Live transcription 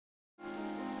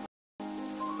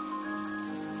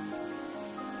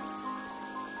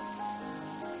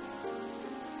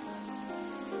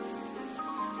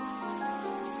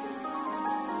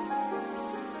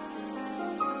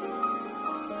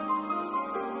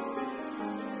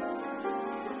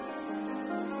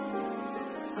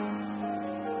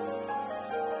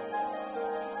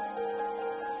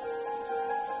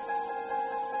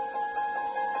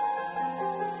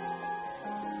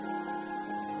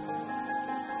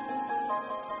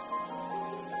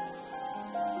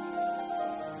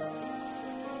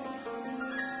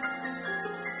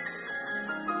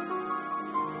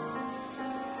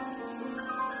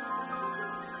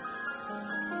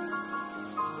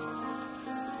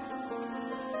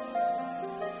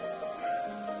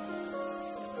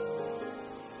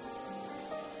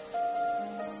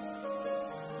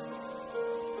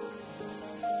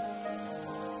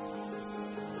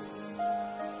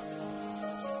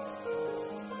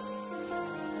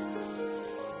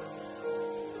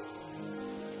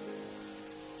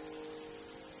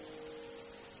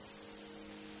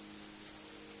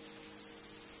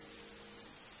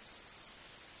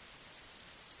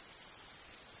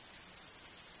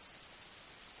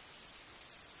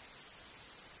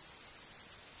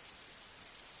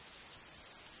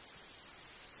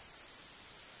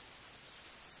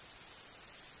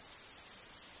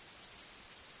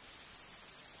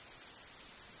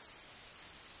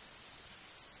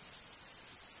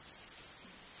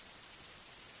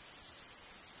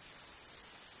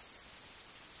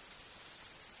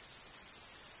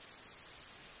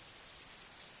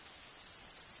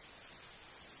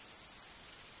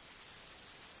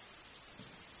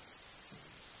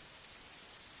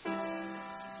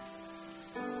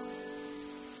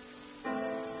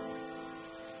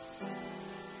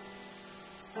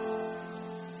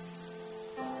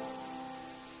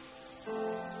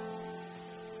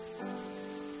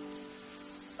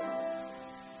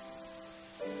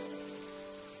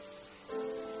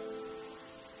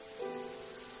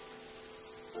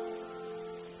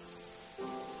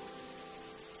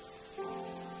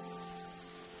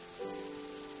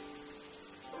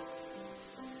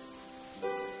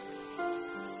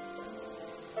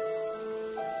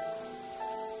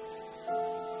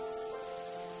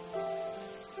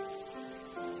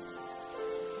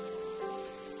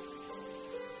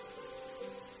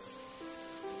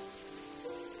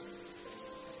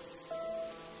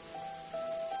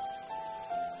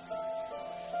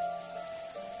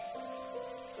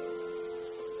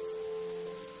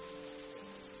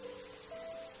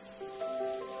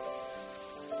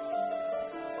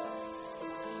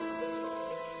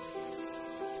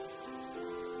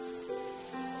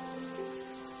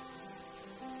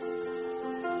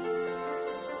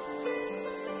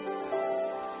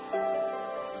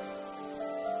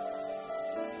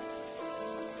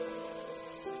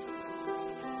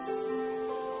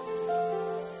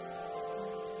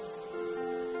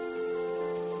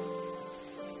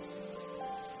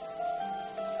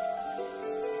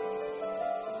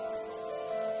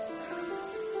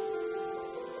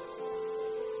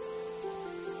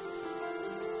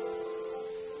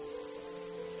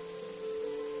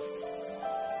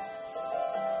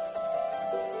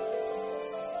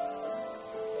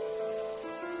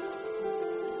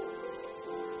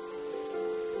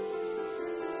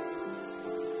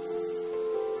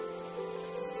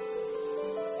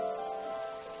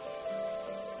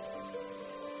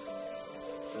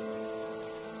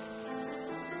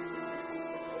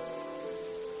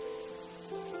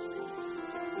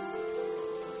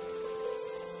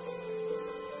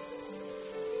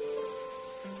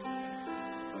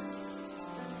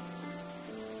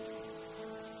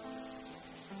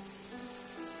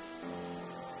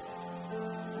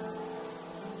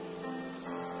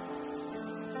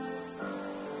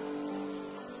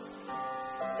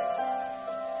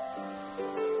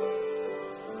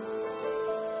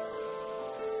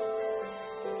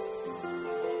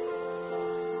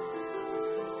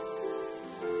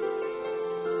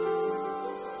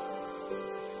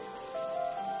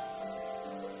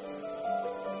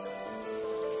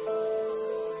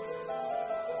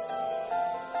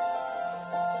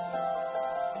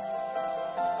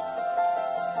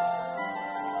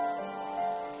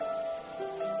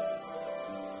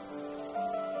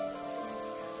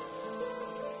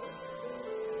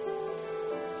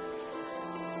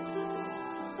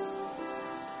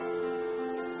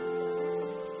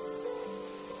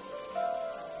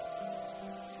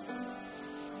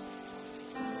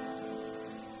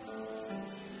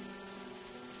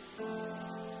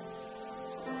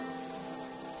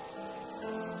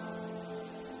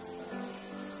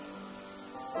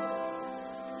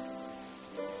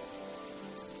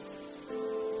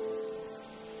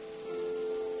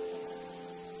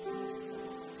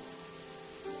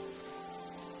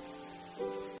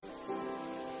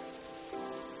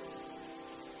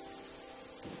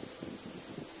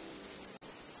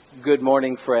Good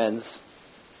morning, friends.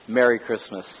 Merry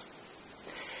Christmas.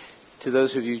 To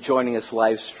those of you joining us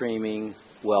live streaming,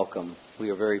 welcome.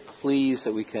 We are very pleased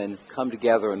that we can come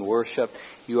together and worship.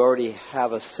 You already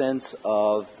have a sense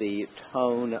of the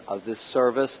tone of this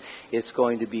service. It's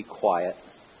going to be quiet.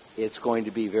 It's going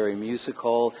to be very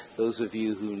musical. Those of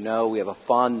you who know, we have a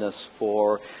fondness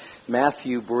for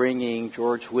Matthew bringing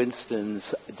George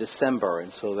Winston's December,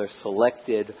 and so they're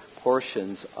selected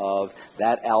portions of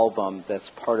that album that's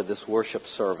part of this worship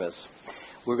service.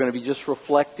 We're going to be just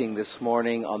reflecting this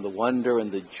morning on the wonder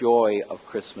and the joy of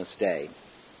Christmas Day.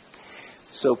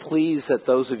 So please, that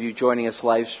those of you joining us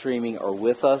live streaming are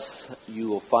with us. You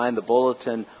will find the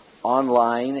bulletin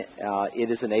online.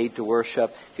 It is an aid to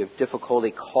worship. If you have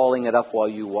difficulty calling it up while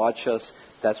you watch us,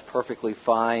 that's perfectly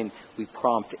fine. We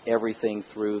prompt everything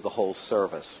through the whole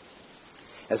service.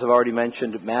 As I've already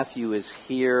mentioned, Matthew is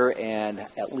here, and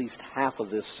at least half of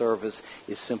this service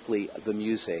is simply the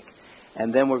music.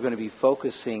 And then we're going to be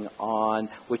focusing on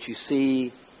what you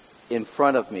see in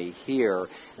front of me here. And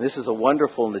this is a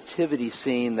wonderful nativity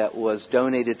scene that was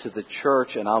donated to the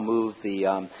church, and I'll move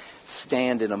the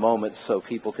stand in a moment so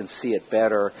people can see it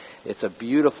better. It's a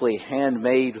beautifully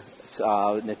handmade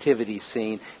nativity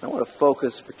scene. And I want to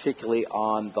focus particularly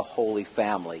on the Holy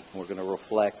Family. We're going to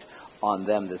reflect on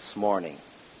them this morning.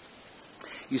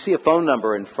 You see a phone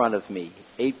number in front of me,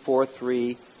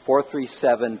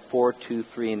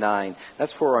 843-437-4239.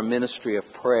 That's for our ministry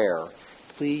of prayer.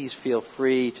 Please feel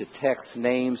free to text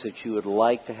names that you would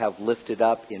like to have lifted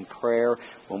up in prayer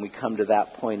when we come to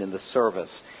that point in the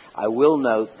service. I will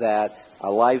note that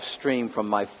a live stream from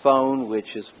my phone,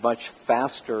 which is much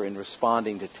faster in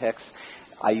responding to texts,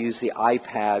 I use the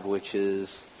iPad, which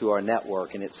is through our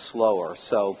network, and it's slower.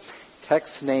 So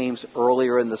text names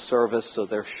earlier in the service so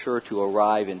they're sure to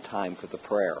arrive in time for the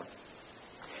prayer.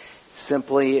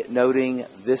 Simply noting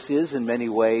this is in many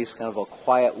ways kind of a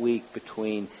quiet week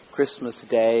between Christmas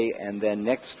Day and then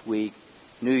next week,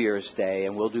 New Year's Day.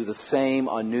 And we'll do the same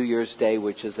on New Year's Day,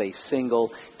 which is a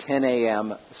single 10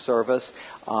 a.m. service.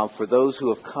 For those who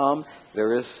have come,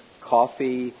 there is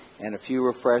coffee and a few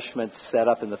refreshments set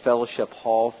up in the fellowship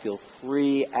hall. Feel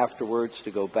free afterwards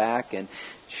to go back and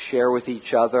share with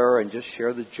each other and just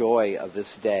share the joy of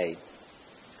this day.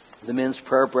 The men's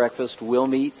prayer breakfast will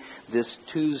meet this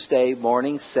Tuesday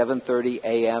morning, 7:30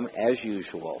 a.m. as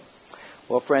usual.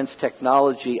 Well, friends,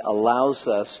 technology allows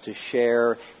us to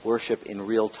share worship in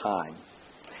real time.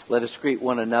 Let us greet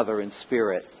one another in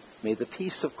spirit. May the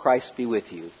peace of Christ be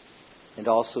with you and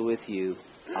also with you.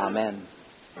 Amen.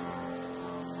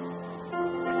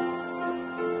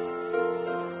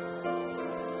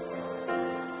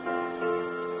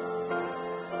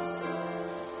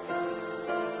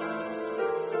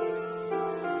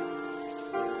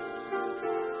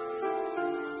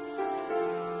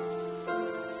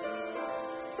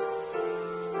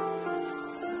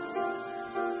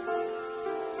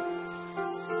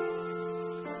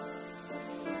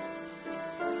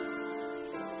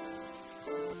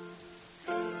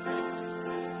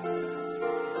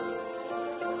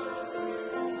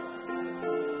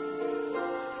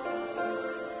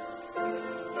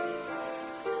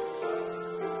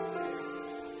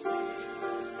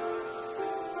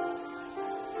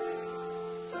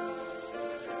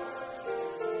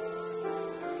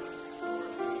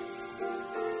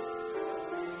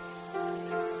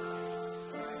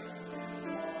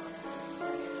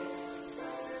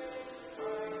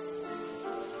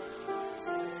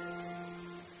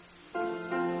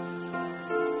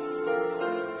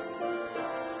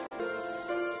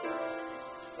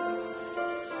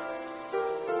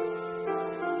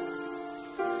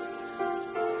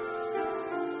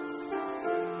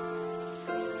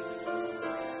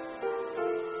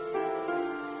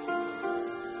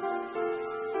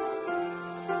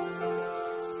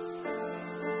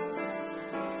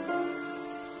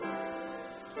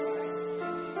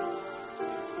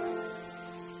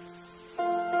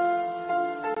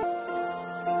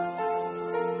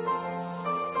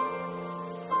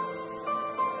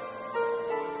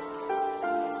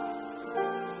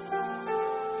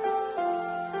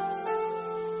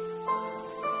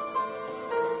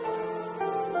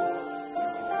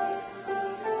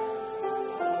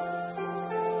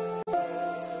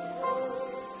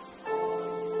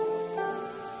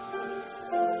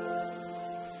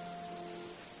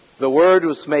 The Word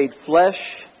was made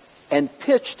flesh and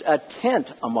pitched a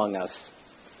tent among us.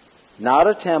 Not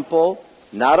a temple,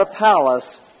 not a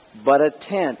palace, but a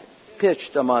tent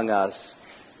pitched among us.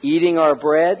 Eating our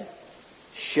bread,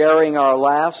 sharing our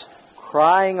laughs,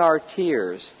 crying our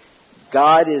tears.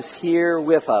 God is here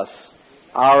with us,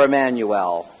 our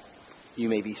Emmanuel. You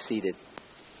may be seated.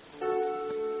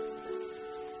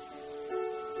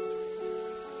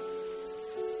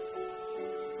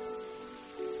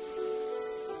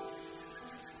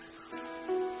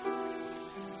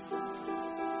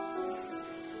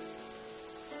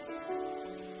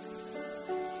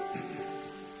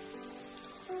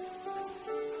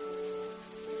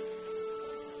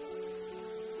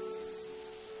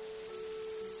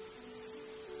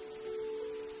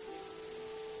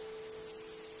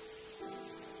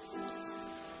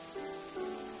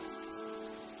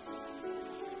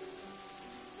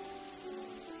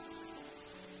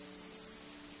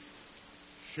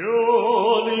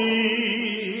 Surely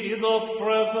the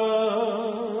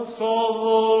presence of the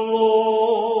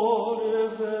Lord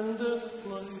is in this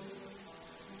place.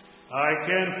 I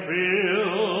can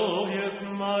feel his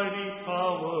mighty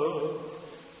power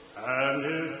and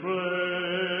his grace.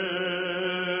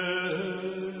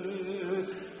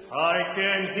 I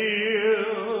can hear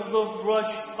the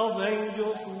brush of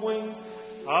angels' wings.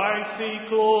 I see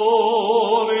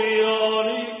glory on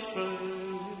each face.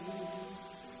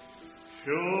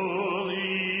 Surely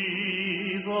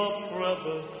the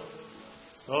presence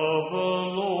of the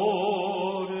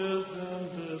Lord is in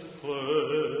this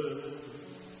place.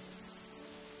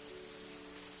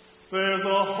 There's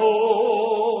a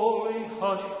holy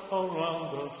hush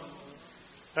around us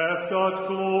as God's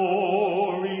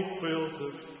glory fills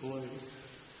this place.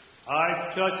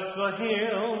 I touch the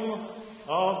hem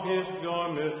of his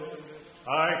garment.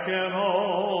 I can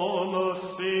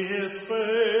almost see his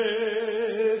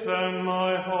face, and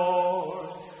my heart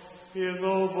is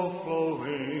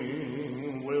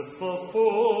overflowing with the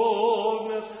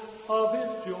fullness of his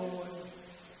joy.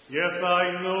 Yes,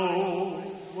 I know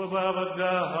without a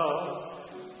doubt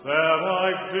that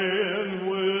I've been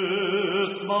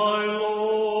with my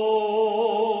Lord.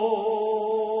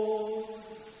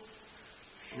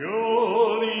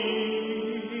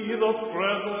 Surely the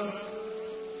presence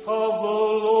of the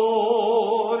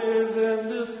Lord is in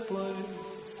this place.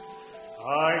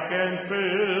 I can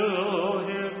feel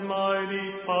his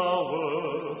mighty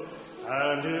power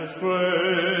and his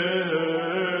grace.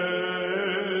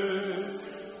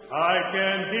 I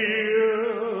can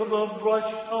hear the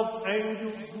brush of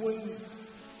angels' wings.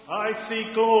 I see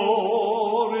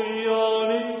glory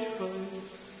on each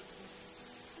face.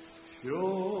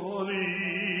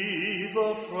 Surely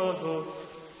the presence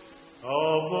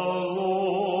of the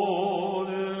Lord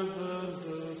is in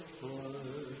this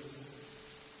place.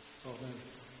 Amen.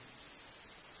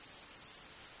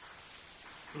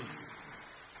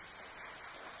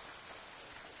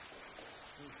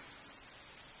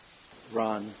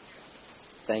 Ron,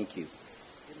 thank you.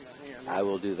 I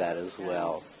will do that as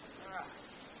well.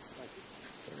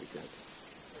 Very good.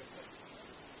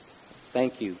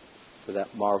 Thank you for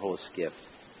that marvelous gift.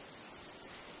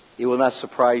 It will not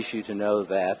surprise you to know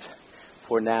that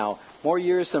for now, more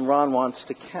years than Ron wants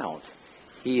to count,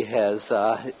 he has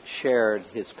shared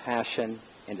his passion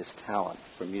and his talent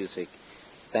for music.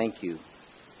 Thank you.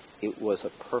 It was a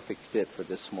perfect fit for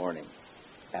this morning.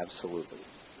 Absolutely.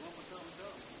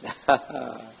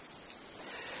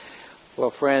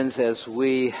 Well, friends, as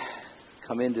we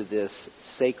come into this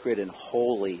sacred and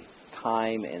holy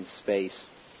time and space,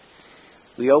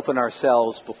 we open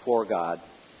ourselves before God.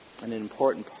 And an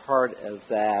important part of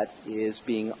that is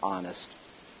being honest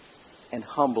and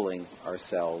humbling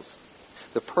ourselves.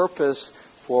 The purpose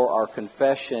for our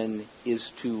confession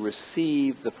is to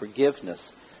receive the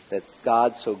forgiveness that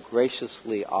God so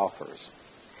graciously offers.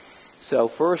 So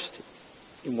first,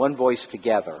 in one voice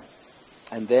together,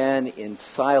 and then in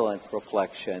silent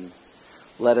reflection,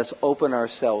 let us open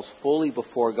ourselves fully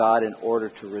before God in order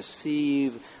to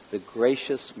receive the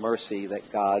gracious mercy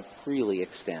that God freely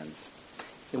extends.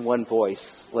 In one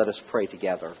voice, let us pray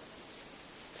together.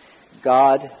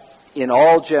 God, in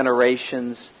all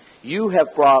generations, you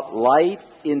have brought light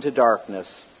into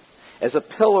darkness. As a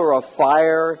pillar of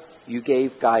fire, you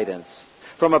gave guidance.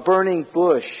 From a burning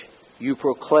bush, you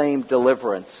proclaimed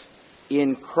deliverance.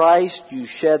 In Christ, you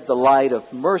shed the light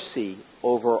of mercy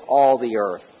over all the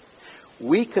earth.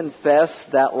 We confess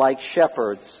that, like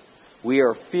shepherds, we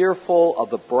are fearful of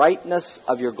the brightness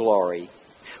of your glory.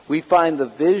 We find the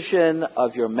vision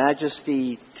of your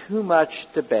majesty too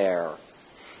much to bear.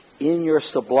 In your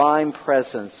sublime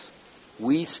presence,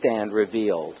 we stand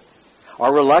revealed.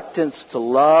 Our reluctance to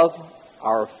love,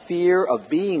 our fear of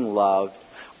being loved,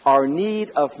 our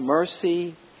need of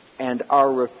mercy, and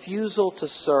our refusal to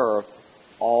serve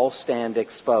all stand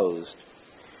exposed.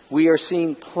 We are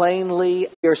seen plainly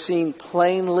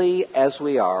as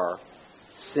we are,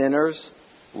 sinners,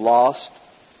 lost,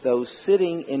 those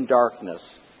sitting in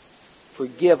darkness.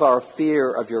 Forgive our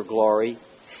fear of your glory.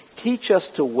 Teach us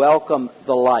to welcome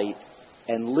the light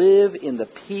and live in the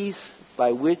peace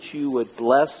by which you would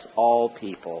bless all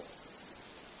people.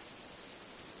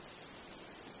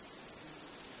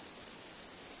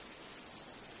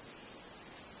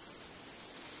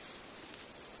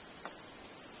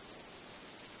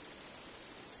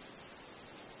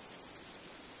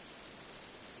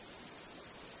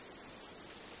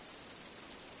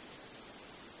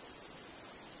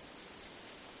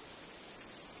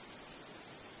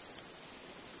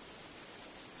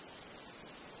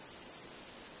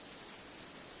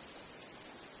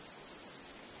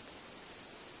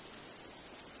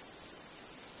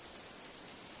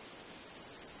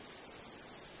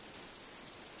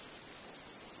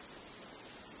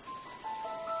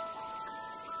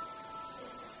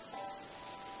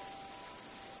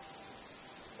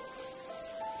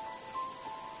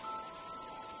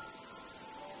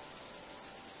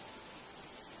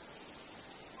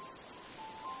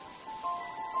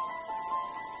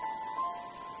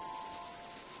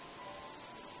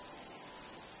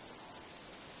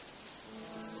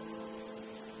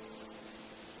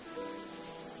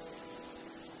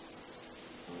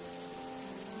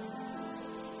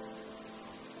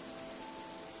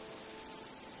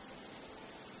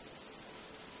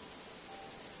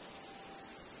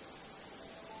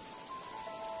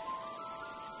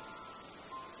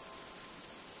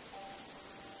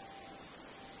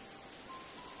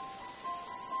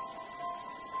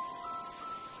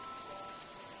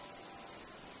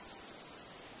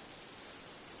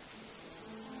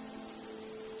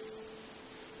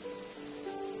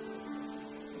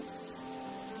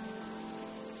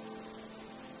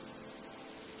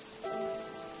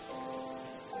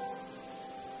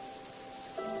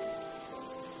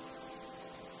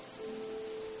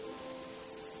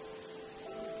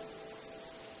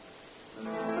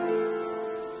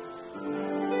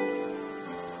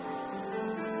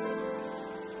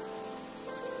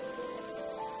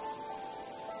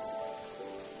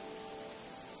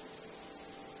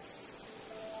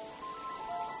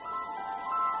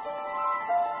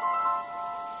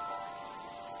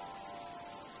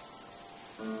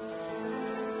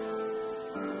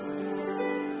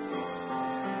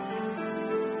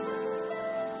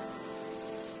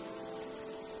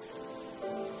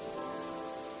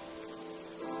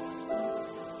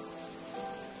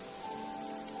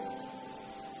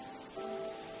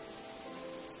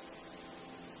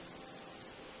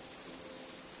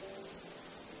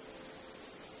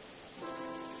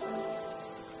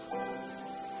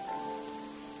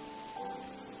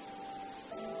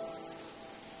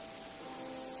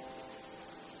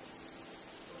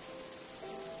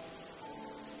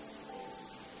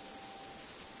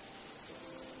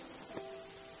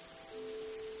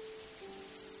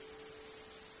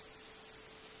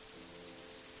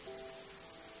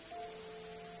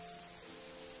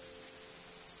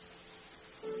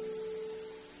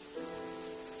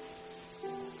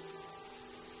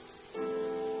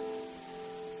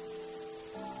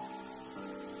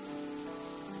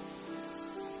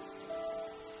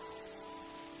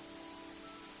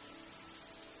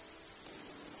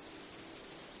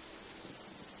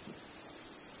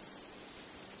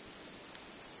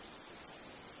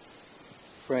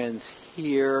 Friends,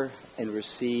 hear and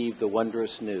receive the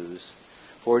wondrous news.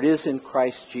 For it is in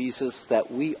Christ Jesus that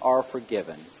we are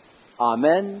forgiven.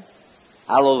 Amen.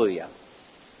 Hallelujah.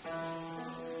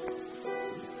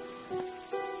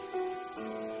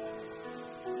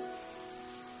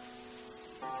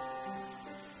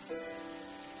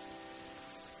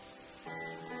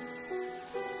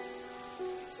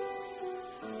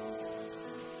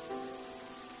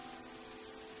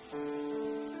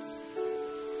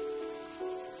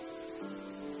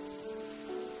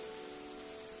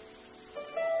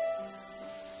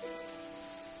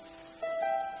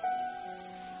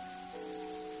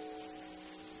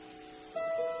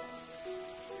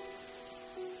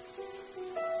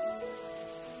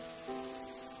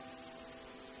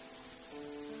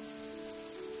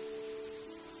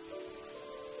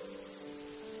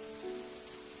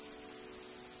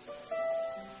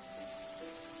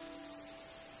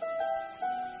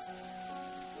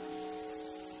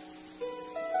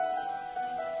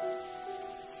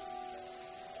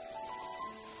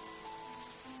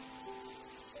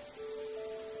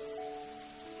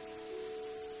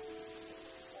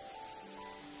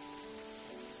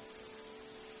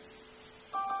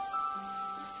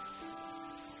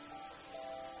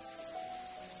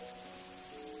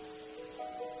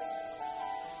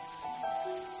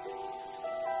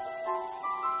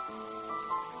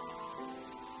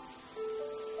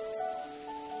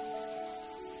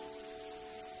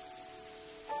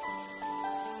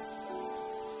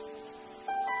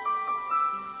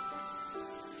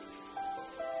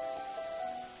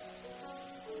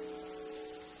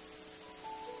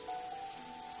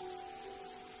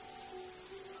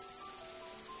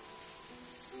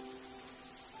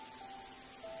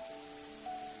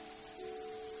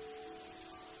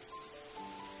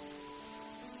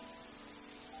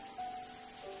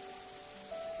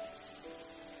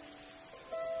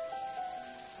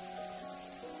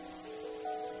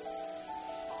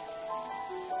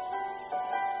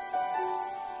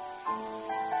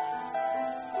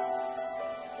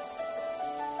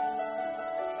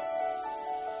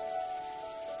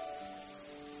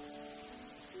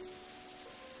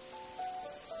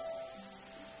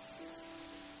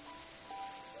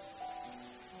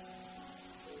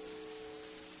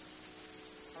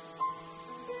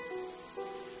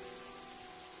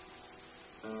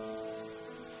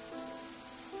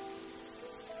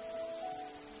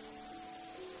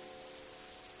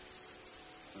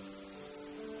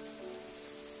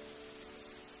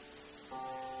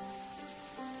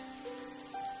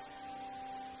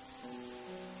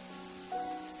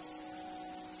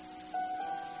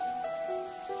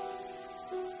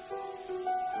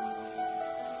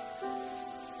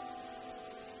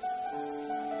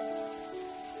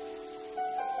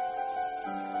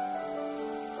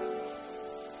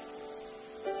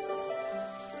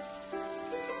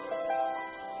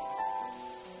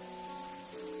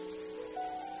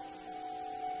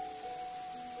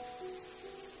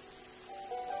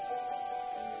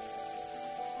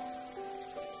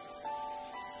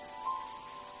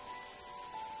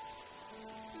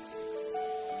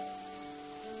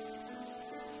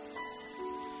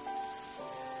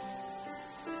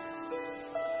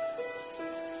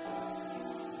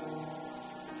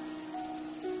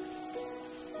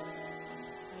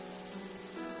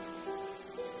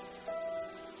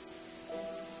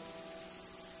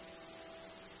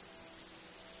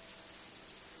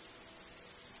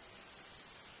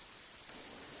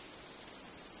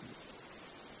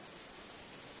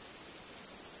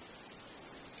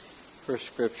 First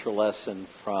scripture lesson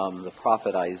from the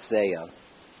prophet Isaiah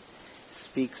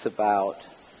speaks about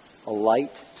a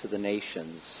light to the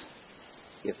nations.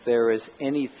 If there is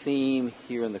any theme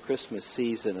here in the Christmas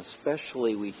season,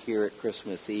 especially we hear at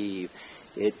Christmas Eve,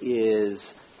 it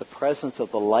is the presence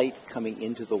of the light coming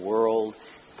into the world,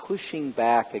 pushing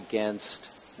back against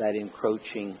that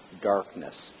encroaching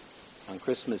darkness. On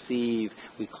Christmas Eve,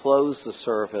 we close the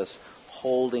service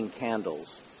holding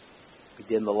candles.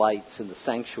 We dim the lights in the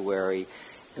sanctuary,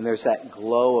 and there's that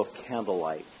glow of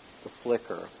candlelight, the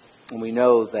flicker. And we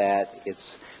know that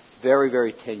it's very,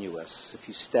 very tenuous. If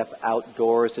you step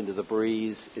outdoors into the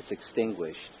breeze, it's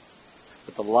extinguished.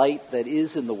 But the light that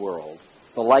is in the world,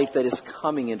 the light that is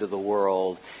coming into the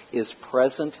world, is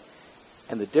present,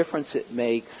 and the difference it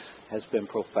makes has been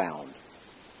profound.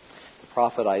 The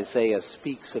prophet Isaiah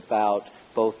speaks about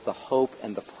both the hope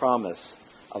and the promise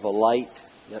of a light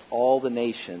that all the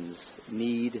nations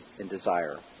need and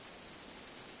desire.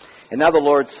 And now the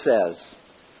Lord says,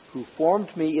 who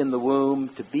formed me in the womb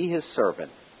to be his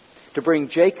servant, to bring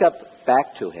Jacob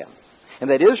back to him, and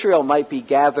that Israel might be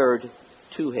gathered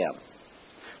to him.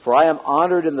 For I am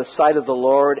honored in the sight of the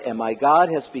Lord, and my God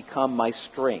has become my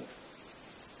strength.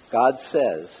 God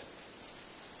says,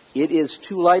 it is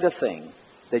too light a thing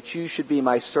that you should be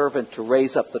my servant to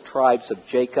raise up the tribes of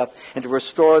Jacob and to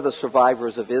restore the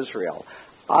survivors of Israel.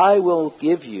 I will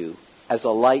give you as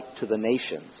a light to the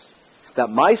nations, that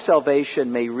my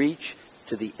salvation may reach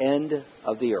to the end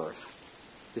of the earth.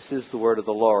 This is the word of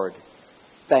the Lord.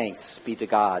 Thanks be to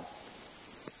God.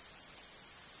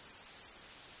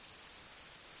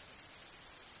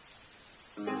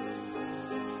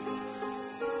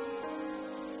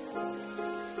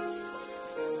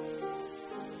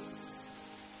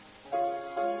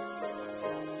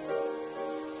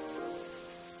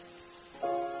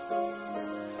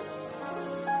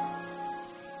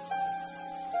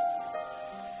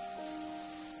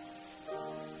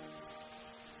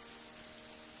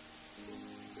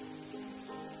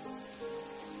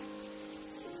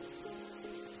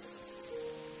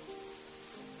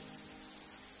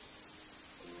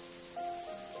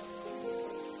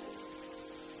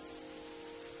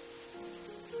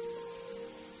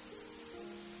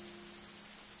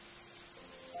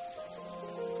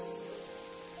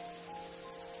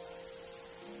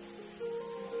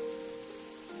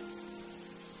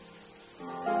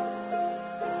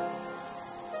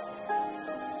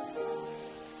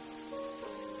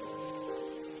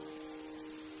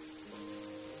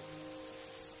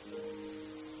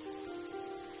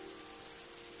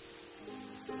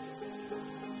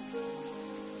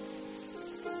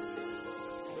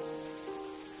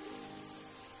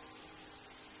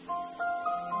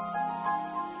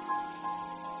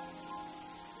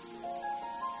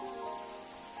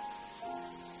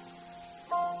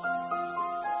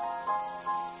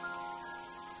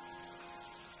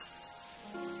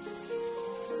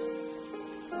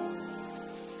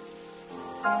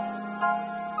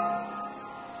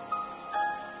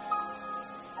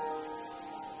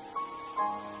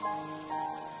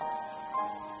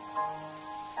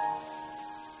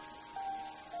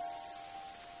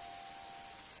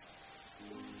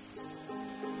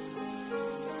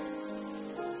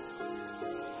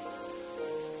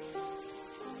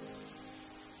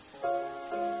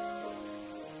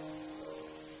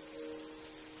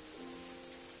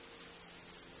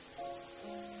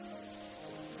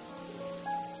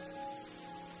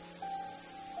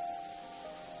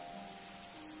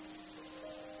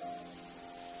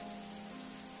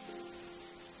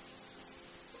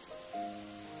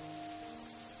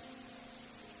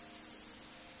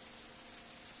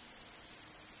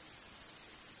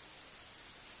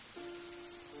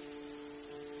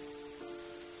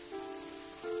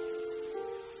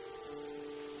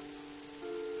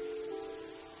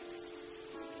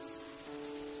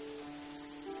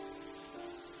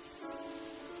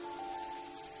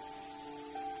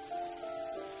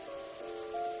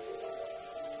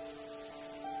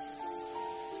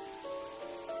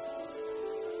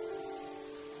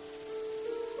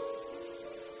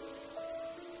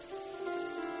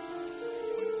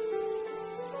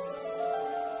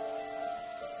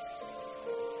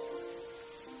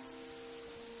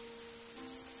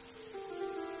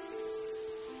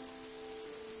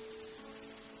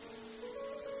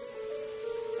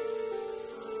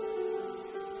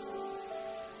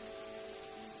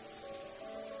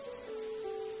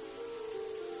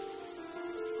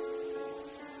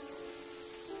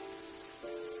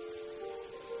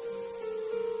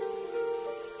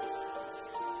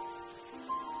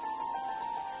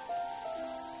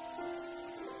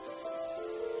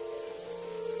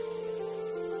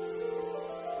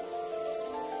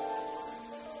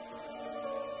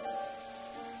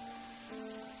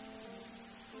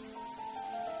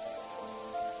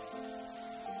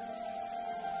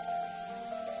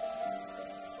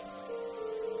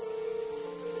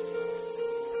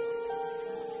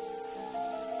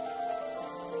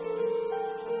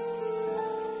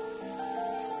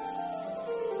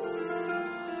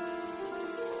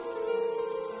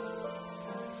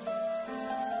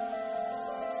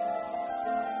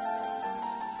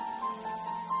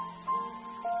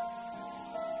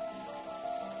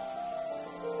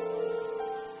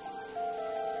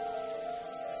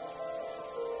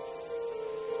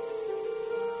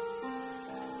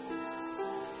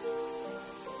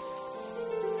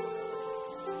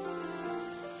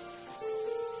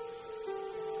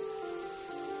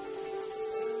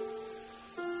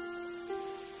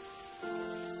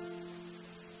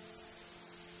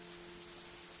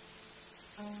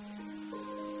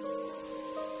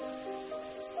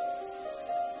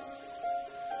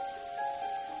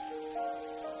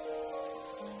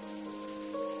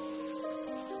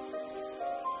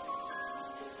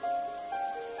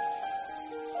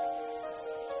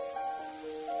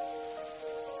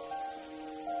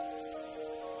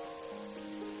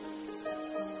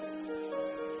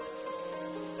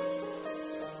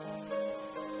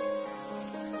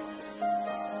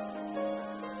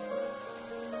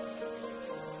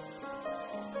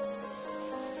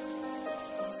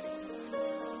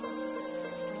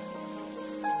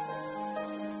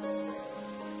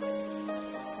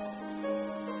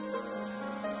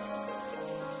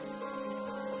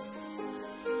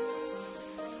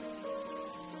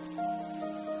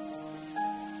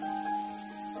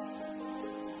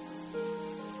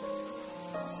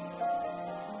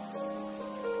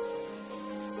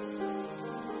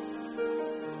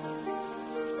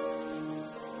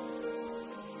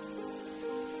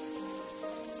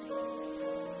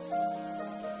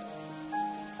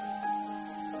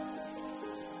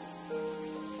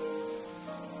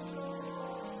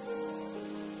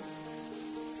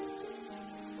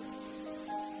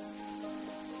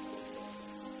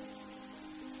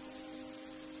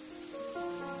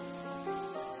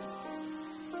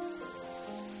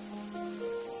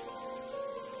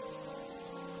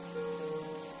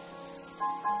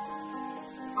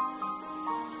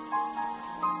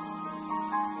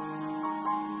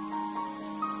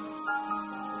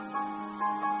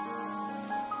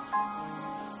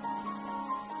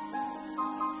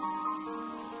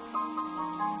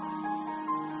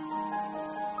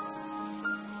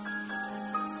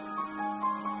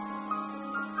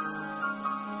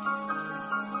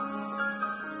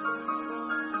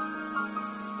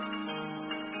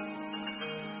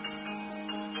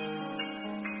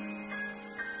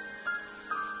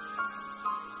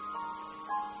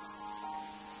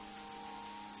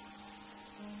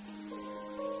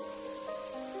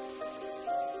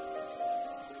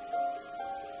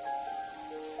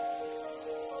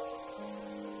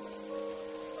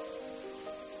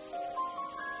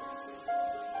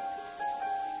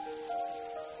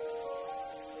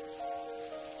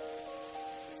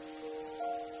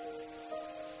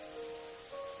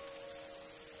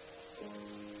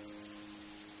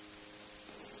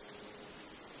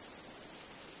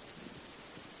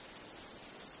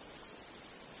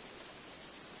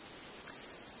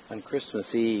 On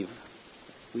Christmas Eve,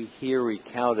 we hear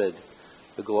recounted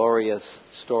the glorious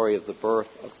story of the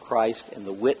birth of Christ and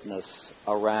the witness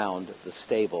around the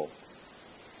stable.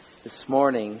 This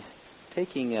morning,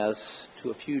 taking us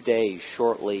to a few days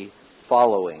shortly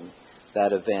following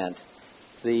that event,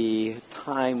 the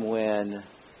time when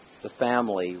the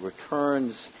family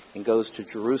returns and goes to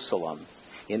Jerusalem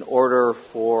in order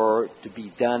for to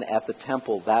be done at the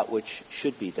temple that which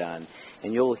should be done.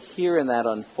 And you'll hear in that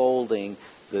unfolding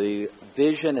the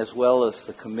vision as well as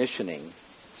the commissioning.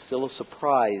 Still a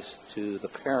surprise to the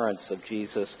parents of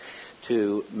Jesus,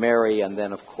 to Mary, and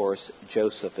then, of course,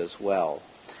 Joseph as well.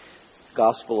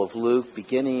 Gospel of Luke,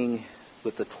 beginning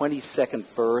with the 22nd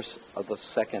verse of the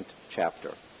 2nd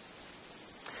chapter.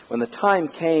 When the time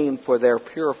came for their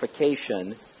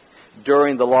purification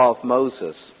during the law of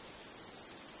Moses,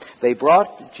 they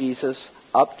brought Jesus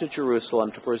up to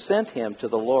Jerusalem to present him to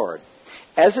the Lord.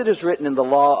 As it is written in the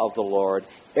law of the Lord,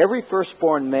 every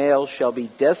firstborn male shall be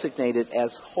designated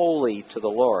as holy to the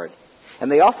Lord. And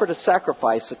they offered a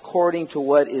sacrifice according to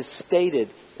what is stated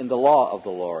in the law of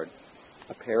the Lord,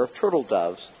 a pair of turtle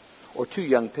doves or 2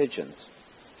 young pigeons.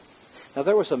 Now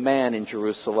there was a man in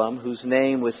Jerusalem whose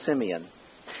name was Simeon.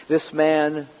 This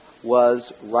man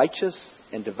was righteous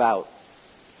and devout,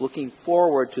 looking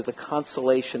forward to the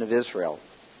consolation of Israel,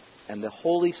 and the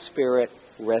Holy Spirit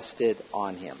rested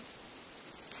on him.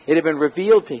 It had been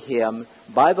revealed to him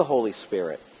by the Holy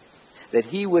Spirit that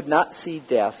he would not see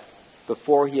death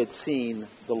before he had seen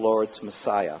the Lord's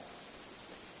Messiah.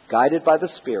 Guided by the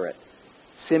Spirit,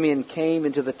 Simeon came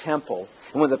into the temple,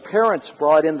 and when the parents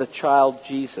brought in the child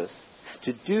Jesus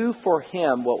to do for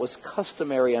him what was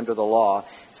customary under the law,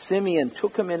 Simeon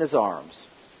took him in his arms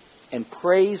and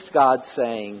praised God,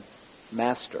 saying,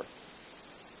 Master,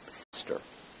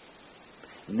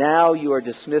 now you are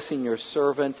dismissing your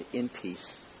servant in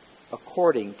peace,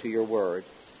 according to your word.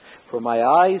 For my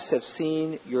eyes have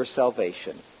seen your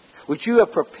salvation, which you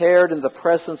have prepared in the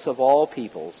presence of all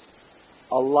peoples,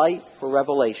 a light for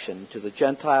revelation to the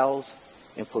Gentiles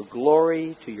and for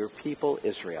glory to your people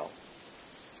Israel.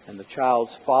 And the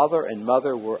child's father and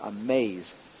mother were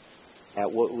amazed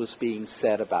at what was being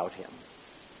said about him.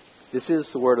 This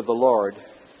is the word of the Lord.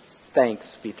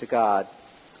 Thanks be to God.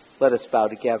 Let us bow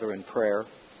together in prayer.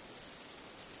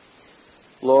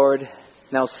 Lord,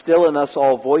 now still in us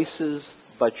all voices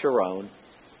but your own.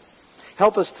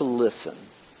 Help us to listen,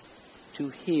 to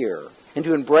hear, and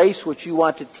to embrace what you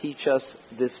want to teach us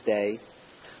this day.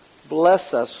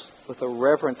 Bless us with a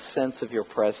reverent sense of your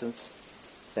presence,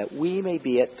 that we may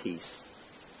be at peace.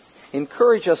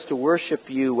 Encourage us to worship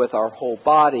you with our whole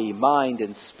body, mind,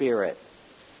 and spirit.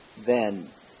 Then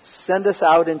send us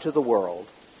out into the world,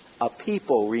 a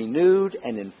people renewed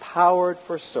and empowered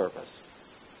for service.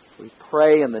 We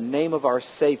pray in the name of our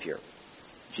Savior,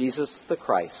 Jesus the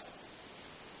Christ.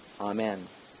 Amen.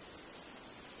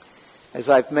 As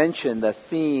I've mentioned, the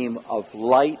theme of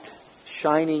light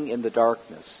shining in the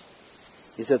darkness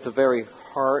is at the very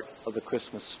heart of the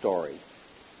Christmas story.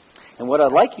 And what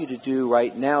I'd like you to do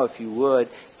right now, if you would,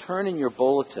 turn in your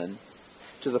bulletin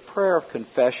to the prayer of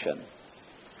confession,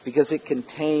 because it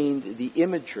contained the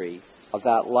imagery of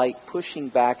that light pushing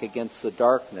back against the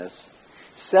darkness.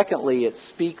 Secondly, it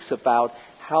speaks about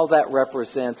how that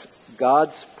represents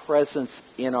God's presence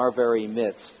in our very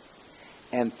midst.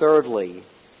 And thirdly,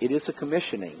 it is a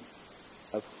commissioning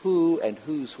of who and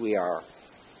whose we are.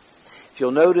 If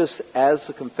you'll notice, as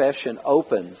the confession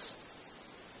opens,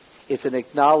 it's an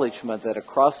acknowledgement that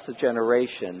across the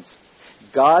generations,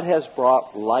 God has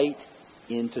brought light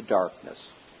into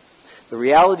darkness. The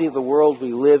reality of the world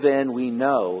we live in, we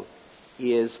know,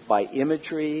 is by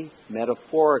imagery,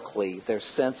 metaphorically, their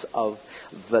sense of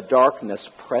the darkness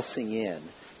pressing in.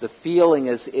 The feeling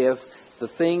as if the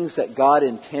things that God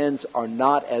intends are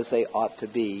not as they ought to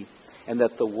be, and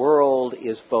that the world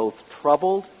is both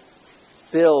troubled,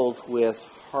 filled with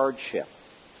hardship,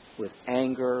 with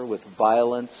anger, with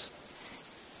violence.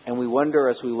 And we wonder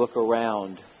as we look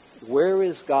around, where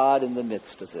is God in the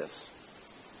midst of this?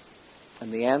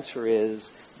 And the answer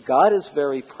is, God is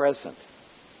very present.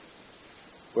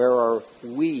 Where are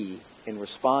we in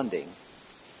responding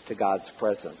to God's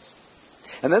presence?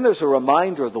 And then there's a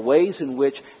reminder of the ways in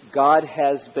which God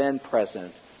has been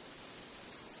present.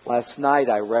 Last night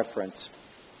I referenced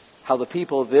how the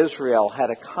people of Israel had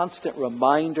a constant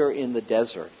reminder in the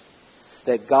desert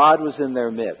that God was in their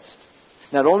midst.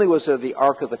 Not only was there the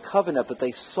Ark of the Covenant, but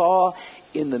they saw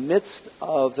in the midst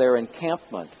of their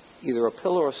encampment either a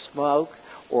pillar of smoke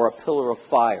or a pillar of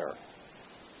fire.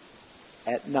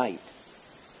 At night,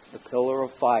 the pillar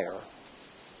of fire,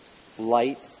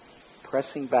 light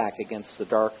pressing back against the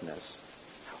darkness.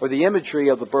 Or the imagery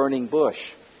of the burning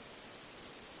bush,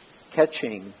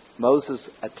 catching Moses'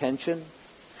 attention,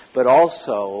 but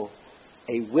also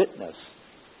a witness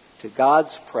to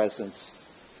God's presence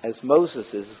as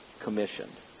Moses is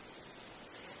commissioned.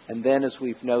 And then, as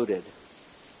we've noted,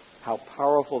 how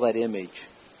powerful that image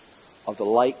of the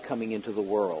light coming into the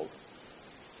world.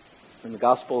 In the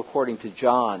Gospel according to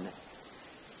John,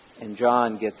 and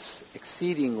John gets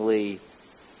exceedingly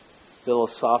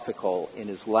philosophical in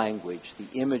his language,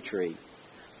 the imagery,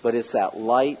 but it's that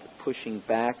light pushing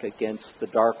back against the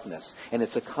darkness. And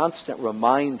it's a constant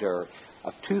reminder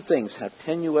of two things: how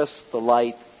tenuous the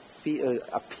light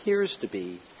appears to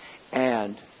be,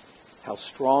 and how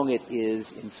strong it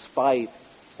is in spite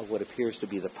of what appears to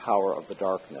be the power of the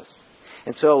darkness.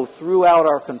 And so throughout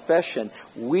our confession,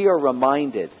 we are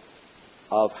reminded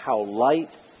of how light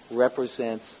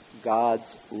represents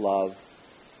God's love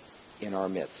in our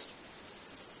midst.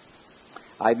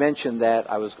 I mentioned that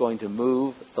I was going to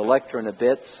move the lectern a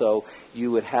bit so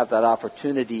you would have that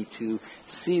opportunity to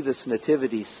see this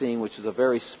nativity scene, which is a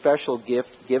very special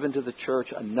gift given to the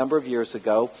church a number of years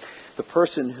ago. The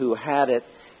person who had it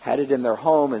in their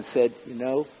home and said,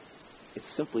 it's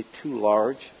simply too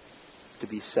large to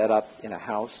be set up in a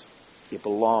house. It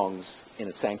belongs in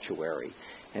a sanctuary.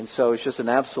 And so it's just an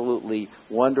absolutely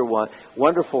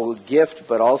wonderful gift,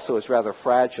 but also it's rather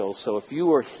fragile. So if you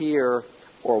were here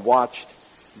or watched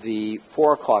the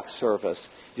 4 o'clock service,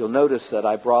 you'll notice that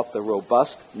I brought the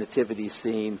robust nativity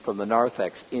scene from the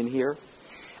narthex in here.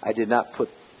 I did not put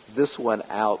this one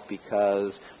out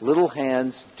because little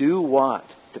hands do want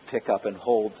to pick up and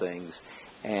hold things.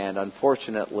 And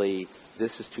unfortunately,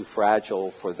 this is too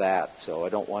fragile for that. So I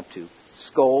don't want to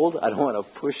scold. I don't want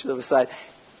to push them aside.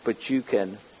 But you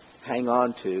can hang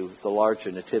on to the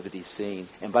larger nativity scene.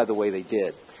 And by the way, they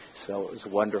did. So it was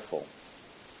wonderful.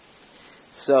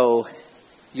 So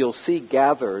you'll see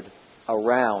gathered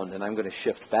around, and I'm going to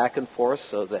shift back and forth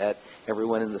so that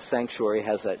everyone in the sanctuary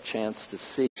has that chance to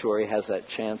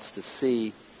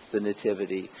see the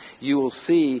nativity. You will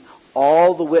see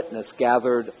all the witness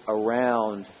gathered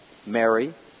around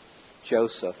Mary,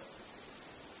 Joseph,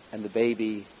 and the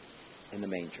baby in the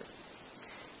manger.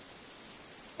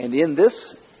 And in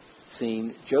this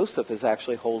scene, Joseph is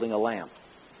actually holding a lamp,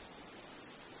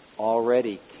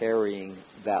 already carrying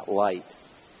that light.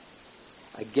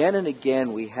 Again and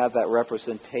again, we have that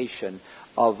representation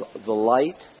of the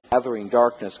light gathering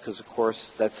darkness, because, of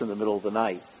course, that's in the middle of the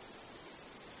night.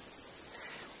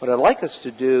 What I'd like us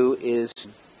to do is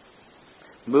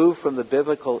move from the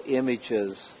biblical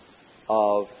images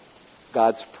of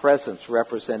God's presence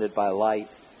represented by light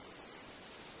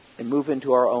and move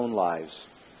into our own lives,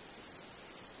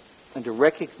 and to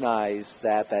recognize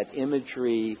that that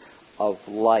imagery of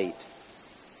light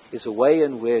is a way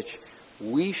in which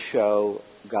we show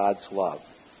God's love.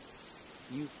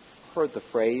 You've heard the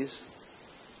phrase,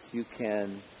 you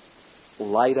can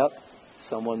light up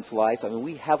someone's life. I mean,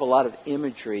 we have a lot of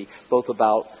imagery both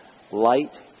about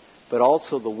light, but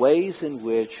also the ways in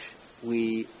which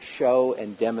we show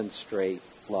and demonstrate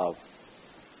love.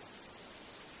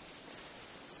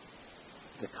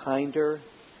 The kinder,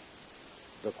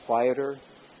 the quieter,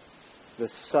 the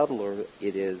subtler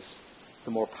it is,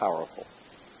 the more powerful.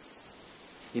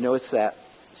 It's that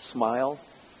smile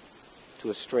to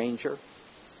a stranger.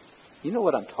 You know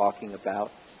what I'm talking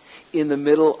about. In the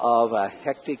middle of a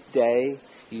hectic day,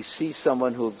 you see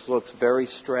someone who looks very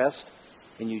stressed,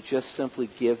 and you just simply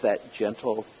give that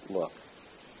gentle look.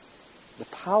 The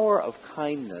power of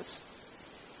kindness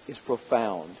is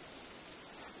profound.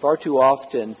 Far too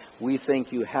often, we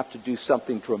think you have to do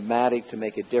something dramatic to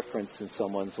make a difference in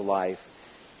someone's life.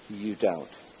 You don't.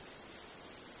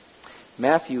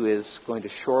 Matthew is going to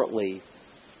shortly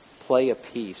play a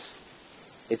piece.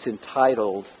 It's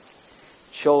entitled,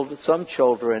 Some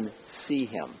Children See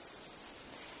Him.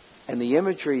 And the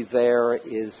imagery there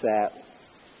is that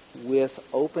with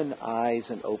open eyes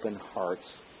and open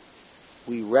hearts,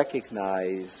 we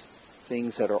recognize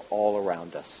things that are all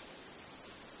around us.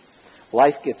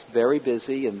 Life gets very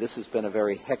busy, and this has been a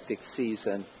very hectic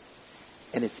season,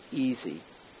 and it's easy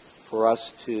for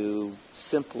us to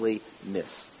simply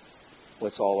miss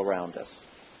what's all around us.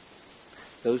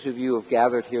 Those of you who have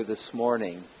gathered here this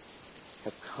morning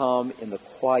have come in the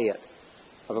quiet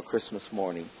of a Christmas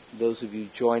morning. Those of you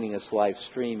joining us live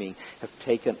streaming have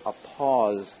taken a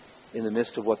pause in the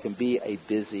midst of what can be a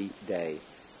busy day.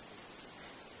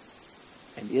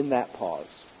 And in that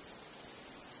pause,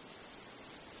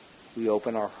 we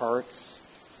open our hearts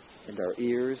and our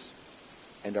ears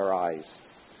and our eyes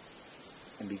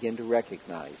and begin to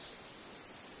recognize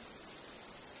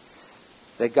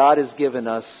that God has given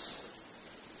us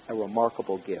a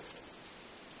remarkable gift.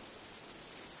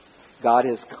 God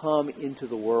has come into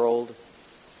the world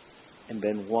and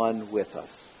been one with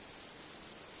us.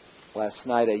 Last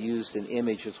night I used an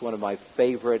image. It's one of my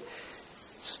favorite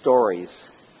stories.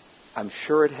 I'm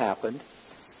sure it happened,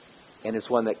 and it's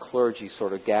one that clergy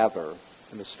sort of gather.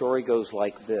 And the story goes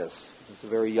like this. There's a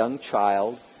very young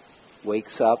child,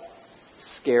 wakes up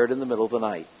scared in the middle of the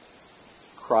night,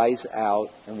 cries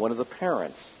out, and one of the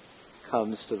parents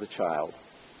comes to the child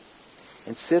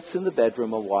and sits in the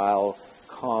bedroom a while,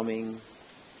 calming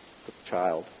the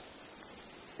child.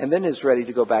 And then is ready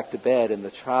to go back to bed, and the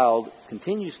child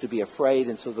continues to be afraid,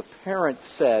 and so the parent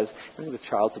says, I think the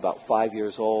child's about 5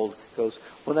 years old, goes,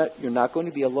 well, you're not going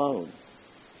to be alone.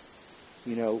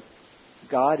 You know,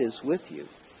 God is with you,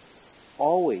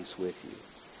 always with you.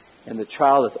 And the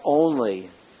child, as only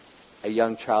a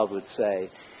young child would say,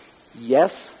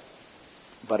 yes,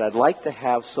 but I'd like to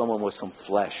have someone with some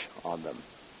flesh on them.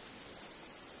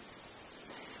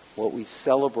 What we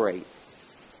celebrate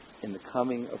in the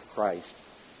coming of Christ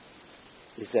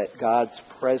is that God's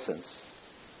presence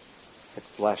had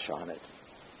flesh on it.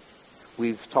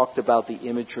 We've talked about the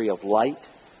imagery of light,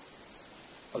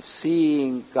 of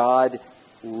seeing God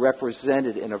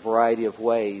represented in a variety of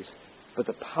ways. But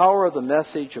the power of the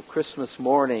message of Christmas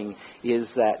morning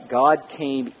is that God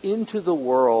came into the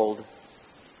world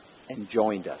and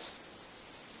joined us.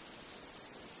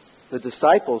 The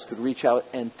disciples could reach out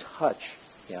and touch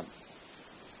him.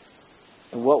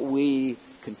 And what we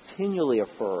continually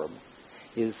affirm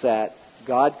is that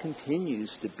God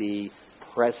continues to be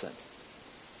present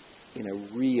in a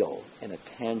real and a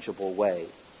tangible way.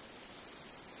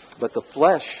 But the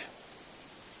flesh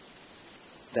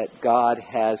that God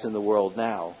has in the world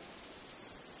now,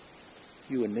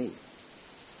 you and me,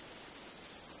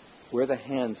 we're the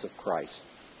hands of Christ.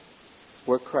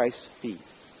 We're Christ's feet.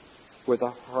 We're the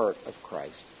heart of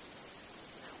Christ.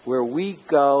 Where we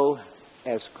go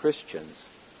as Christians,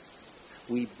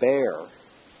 we bear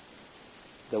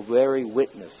the very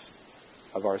witness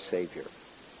of our Savior.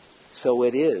 So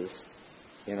it is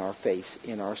in our face,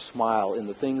 in our smile, in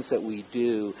the things that we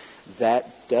do,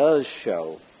 that does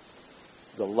show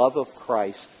the love of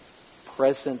Christ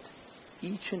present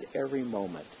each and every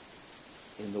moment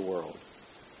in the world.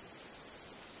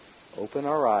 Open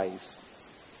our eyes,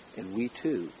 and we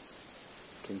too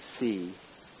can see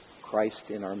Christ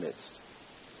in our midst.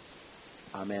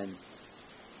 Amen.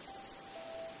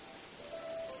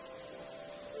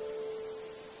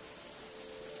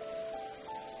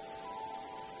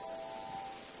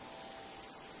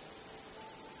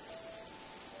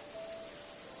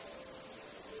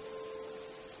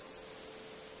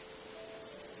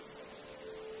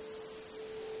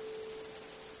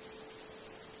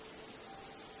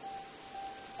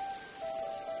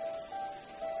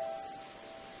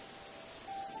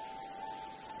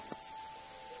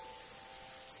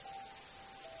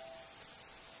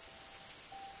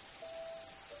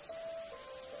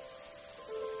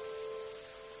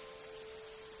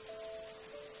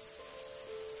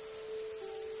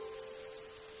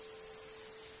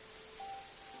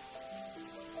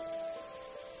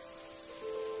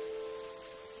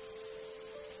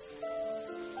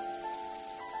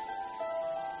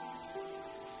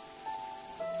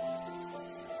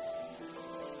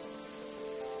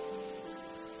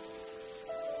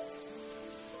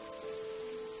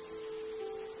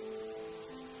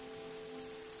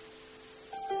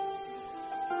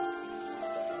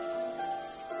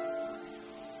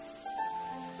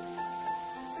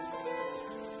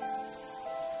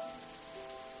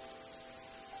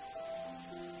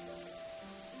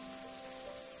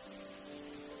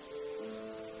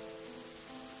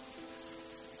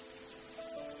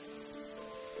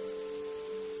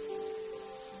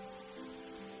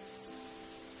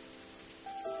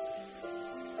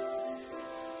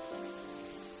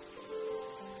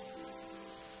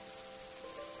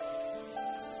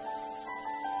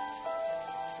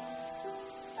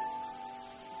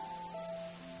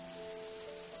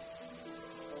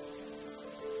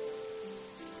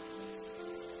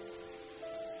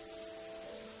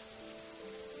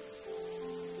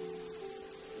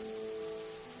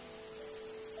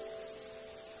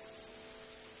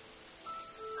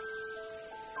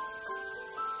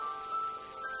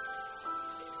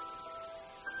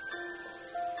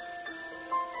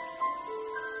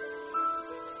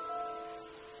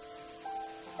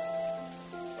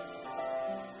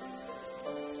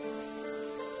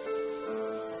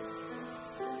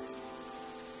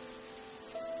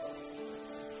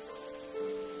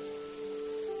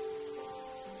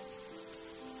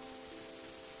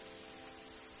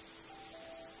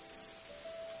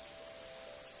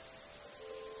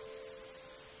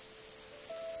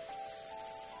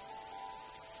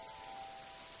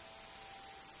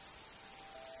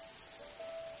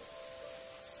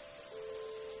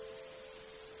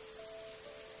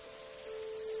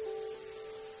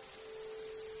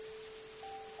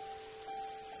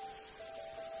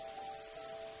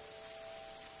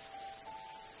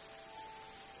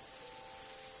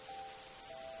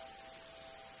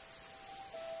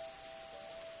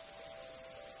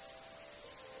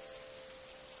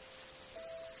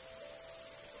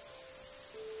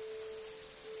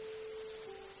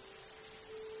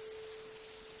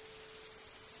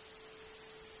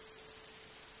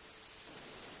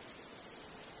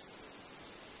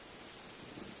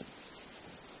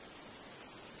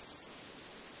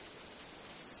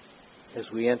 As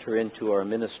we enter into our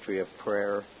ministry of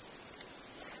prayer,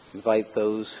 invite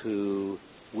those who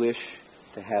wish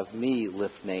to have me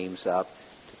lift names up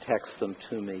to text them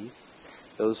to me.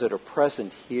 Those that are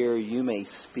present here, you may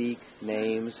speak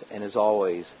names, and as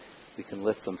always, we can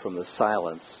lift them from the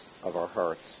silence of our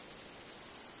hearts.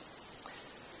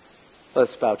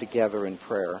 Let's bow together in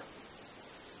prayer.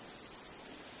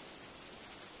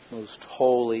 Most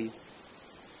holy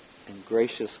and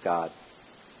gracious God,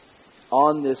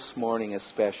 on this morning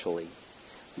especially,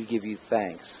 we give you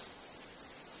thanks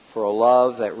for a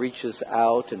love that reaches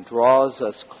out and draws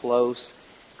us close,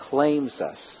 claims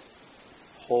us,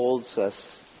 holds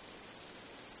us.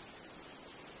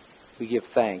 We give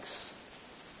thanks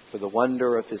for the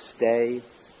wonder of this day,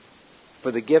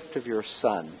 for the gift of your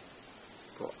Son,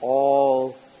 for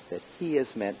all that he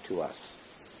has meant to us.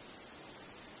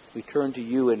 We turn to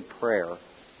you in prayer,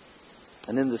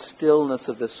 and in the stillness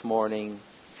of this morning,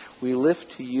 we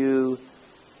lift to you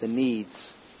the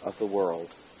needs of the world.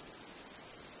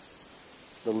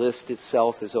 The list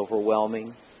itself is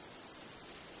overwhelming.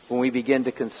 When we begin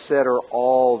to consider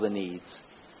all the needs,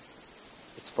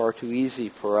 it's far too easy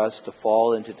for us to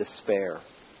fall into despair.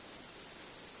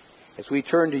 As we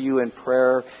turn to you in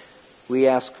prayer, we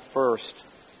ask first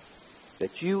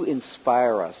that you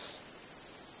inspire us,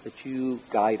 that you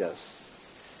guide us,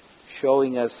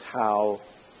 showing us how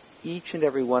each and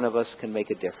every one of us can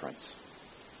make a difference.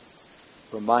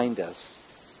 Remind us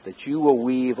that you will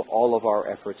weave all of our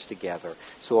efforts together,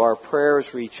 so our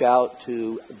prayers reach out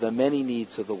to the many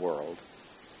needs of the world.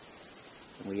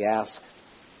 And we ask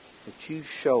that you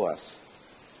show us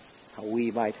how we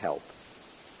might help.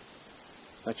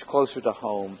 Much closer to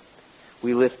home,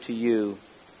 we lift to you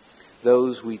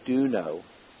those we do know,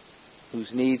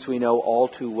 whose needs we know all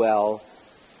too well,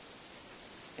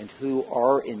 and who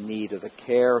are in need of the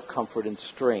care, comfort, and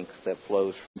strength that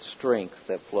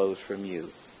flows from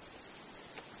you.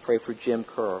 Pray for Jim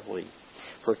Curley,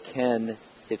 for Ken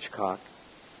Hitchcock,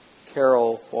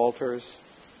 Carol Walters,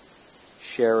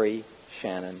 Sherry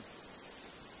Shannon,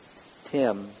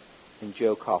 Tim and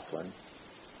Joe Coughlin.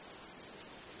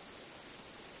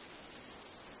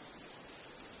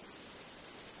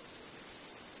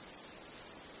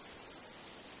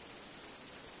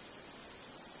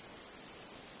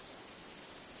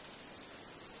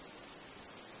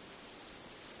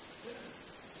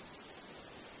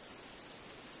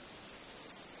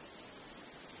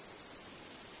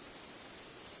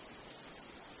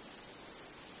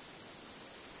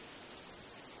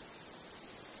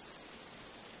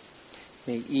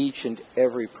 May each and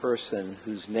every person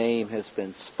whose name has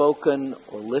been spoken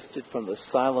or lifted from the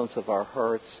silence of our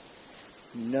hearts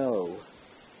know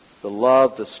the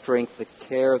love, the strength, the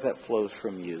care that flows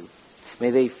from you. May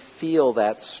they feel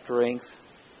that strength.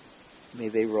 May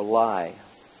they rely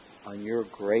on your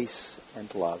grace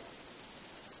and love.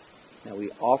 Now we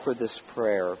offer this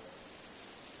prayer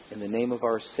in the name of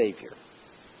our Savior,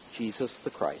 Jesus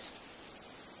the Christ.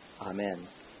 Amen.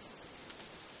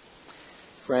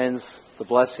 Friends, the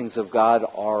blessings of God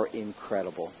are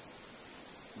incredible.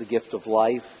 The gift of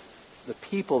life, the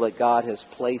people that God has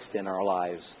placed in our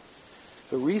lives,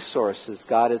 the resources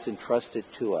God has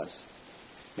entrusted to us.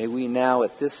 May we now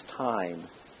at this time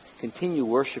continue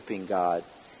worshiping God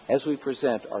as we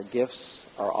present our gifts,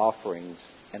 our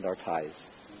offerings, and our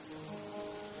tithes.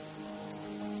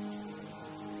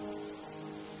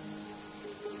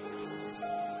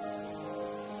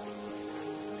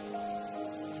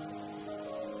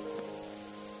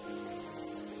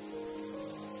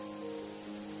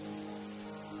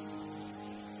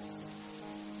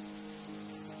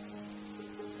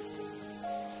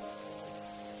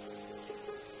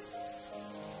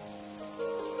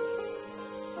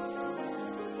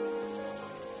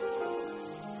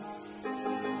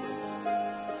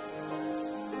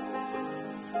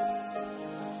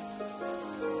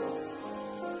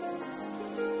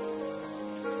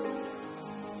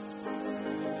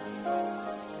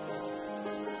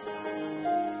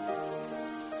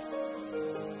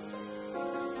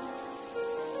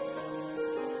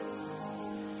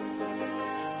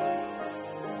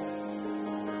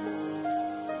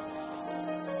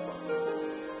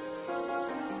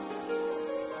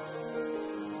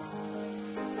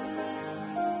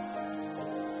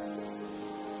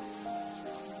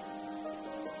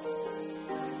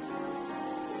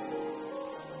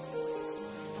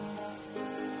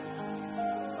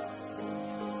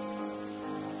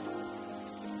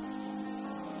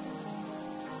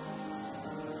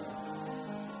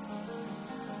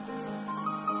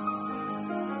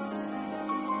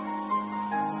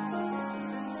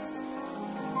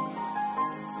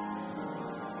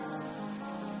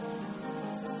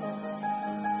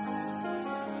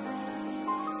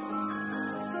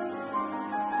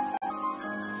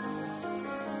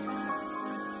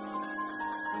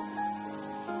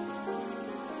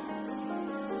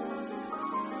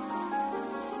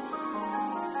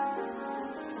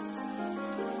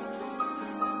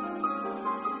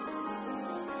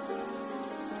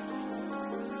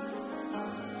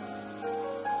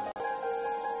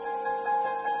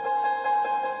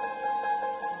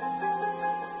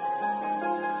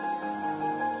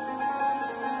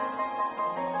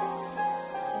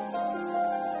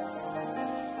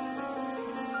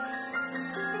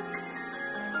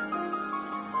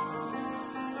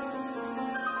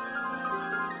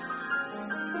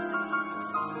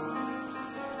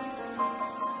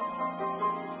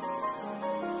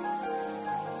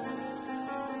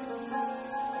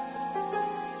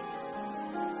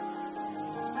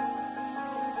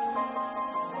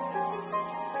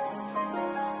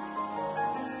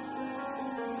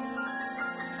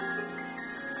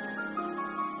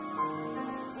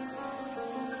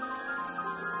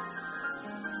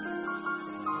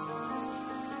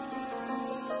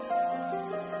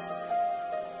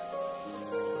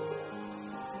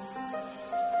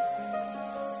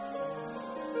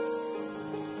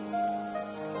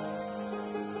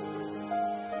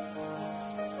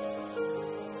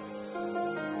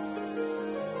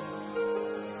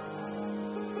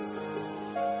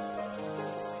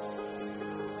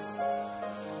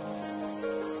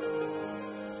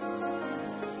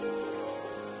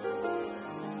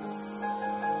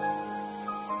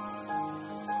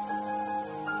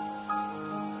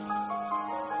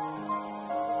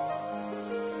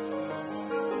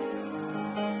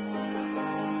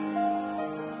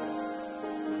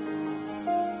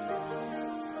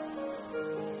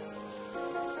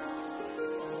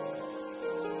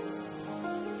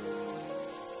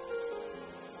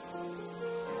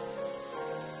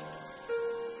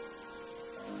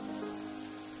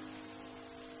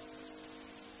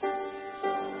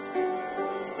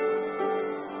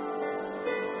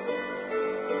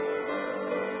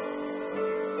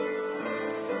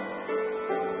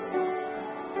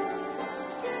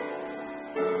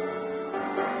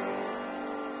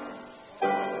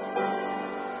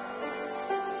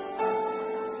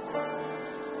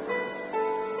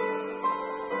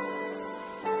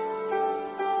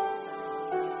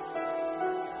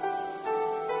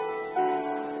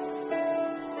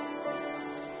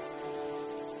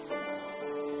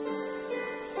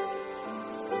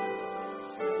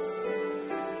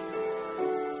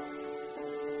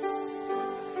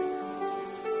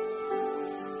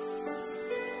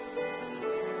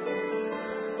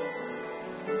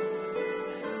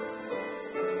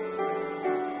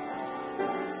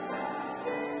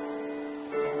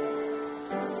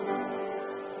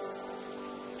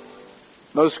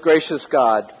 Most gracious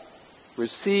God,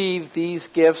 receive these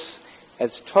gifts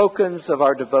as tokens of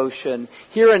our devotion.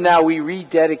 Here and now we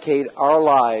rededicate our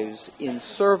lives in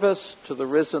service to the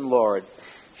risen Lord.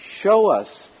 Show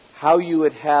us how you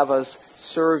would have us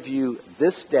serve you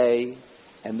this day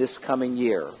and this coming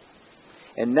year.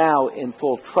 And now, in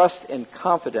full trust and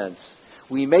confidence,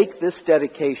 we make this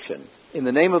dedication in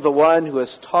the name of the one who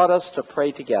has taught us to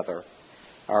pray together.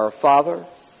 Our Father,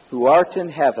 who art in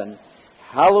heaven,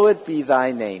 hallowed be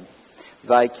thy name.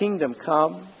 Thy kingdom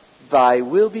come, thy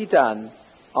will be done,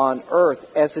 on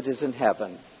earth as it is in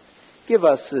heaven. Give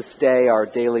us this day our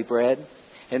daily bread,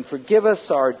 and forgive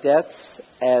us our debts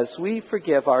as we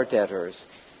forgive our debtors.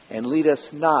 And lead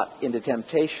us not into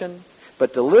temptation,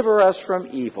 but deliver us from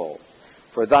evil.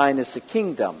 For thine is the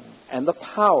kingdom, and the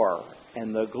power,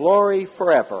 and the glory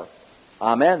forever.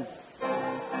 Amen.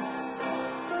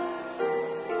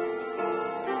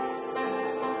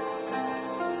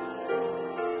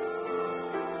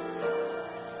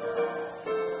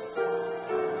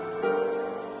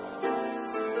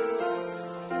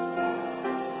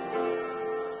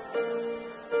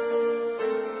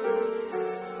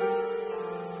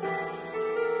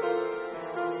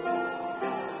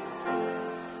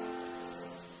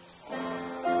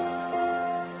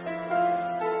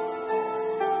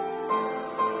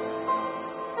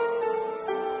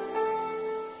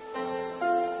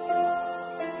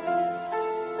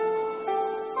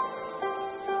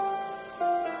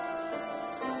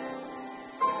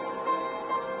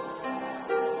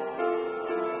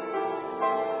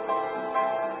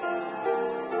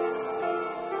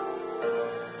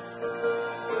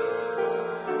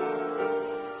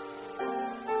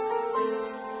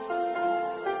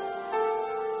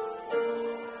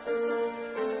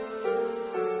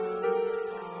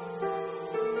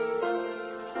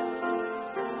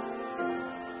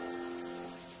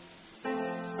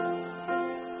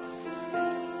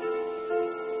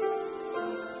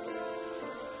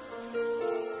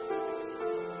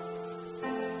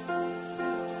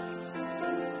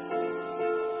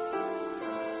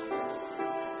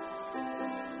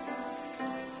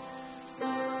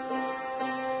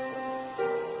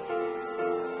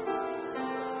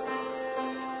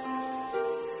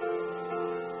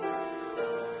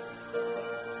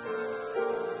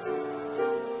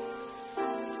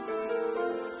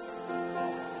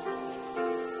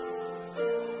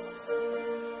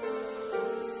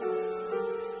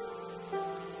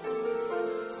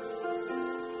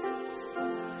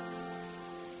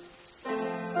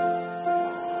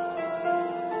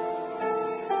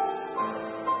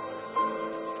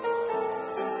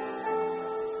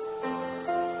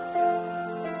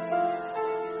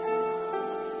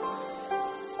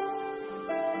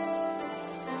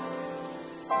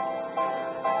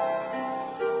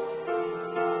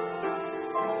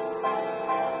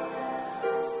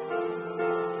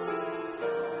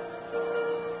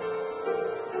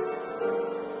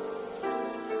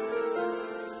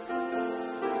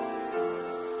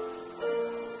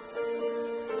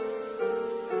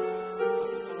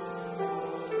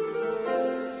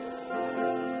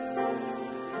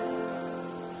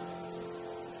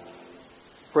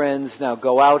 Friends, now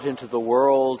go out into the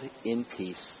world in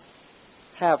peace.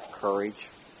 Have courage.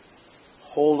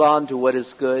 Hold on to what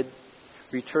is good.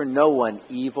 Return no one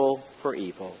evil for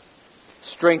evil.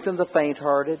 Strengthen the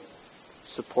faint-hearted.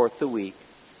 Support the weak.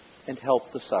 And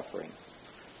help the suffering.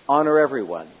 Honor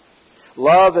everyone.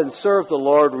 Love and serve the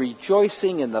Lord,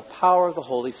 rejoicing in the power of the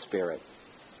Holy Spirit.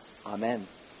 Amen.